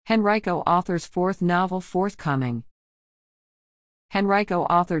Henrico author's fourth novel forthcoming. Henrico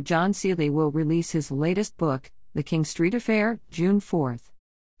author John Seeley will release his latest book, The King Street Affair, June 4th.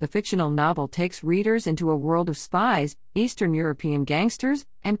 The fictional novel takes readers into a world of spies, Eastern European gangsters,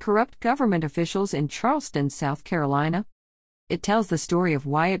 and corrupt government officials in Charleston, South Carolina. It tells the story of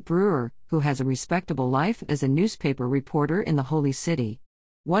Wyatt Brewer, who has a respectable life as a newspaper reporter in the Holy City.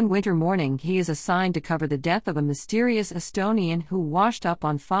 One winter morning, he is assigned to cover the death of a mysterious Estonian who washed up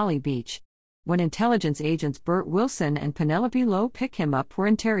on Folly Beach. When intelligence agents Bert Wilson and Penelope Lowe pick him up for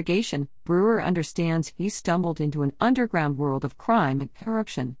interrogation, Brewer understands he's stumbled into an underground world of crime and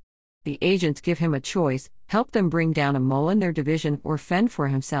corruption. The agents give him a choice: help them bring down a mole in their division or fend for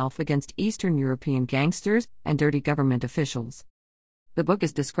himself against Eastern European gangsters and dirty government officials. The book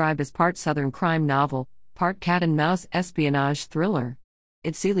is described as part Southern crime novel, part cat-and-mouse espionage thriller.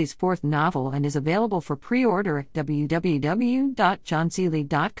 It's Seeley's fourth novel and is available for pre-order at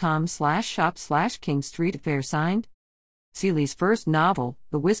www.johnseeley.com/shop/King Street Affair signed. Seeley's first novel,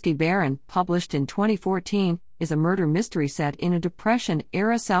 The Whiskey Baron, published in 2014, is a murder mystery set in a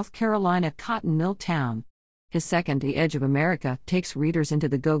Depression-era South Carolina cotton mill town. His second, The Edge of America, takes readers into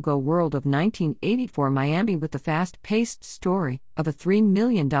the go-go world of 1984 Miami with the fast-paced story of a $3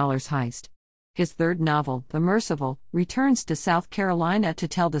 million heist. His third novel, The Merciful, returns to South Carolina to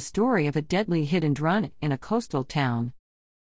tell the story of a deadly hit-and-run in a coastal town.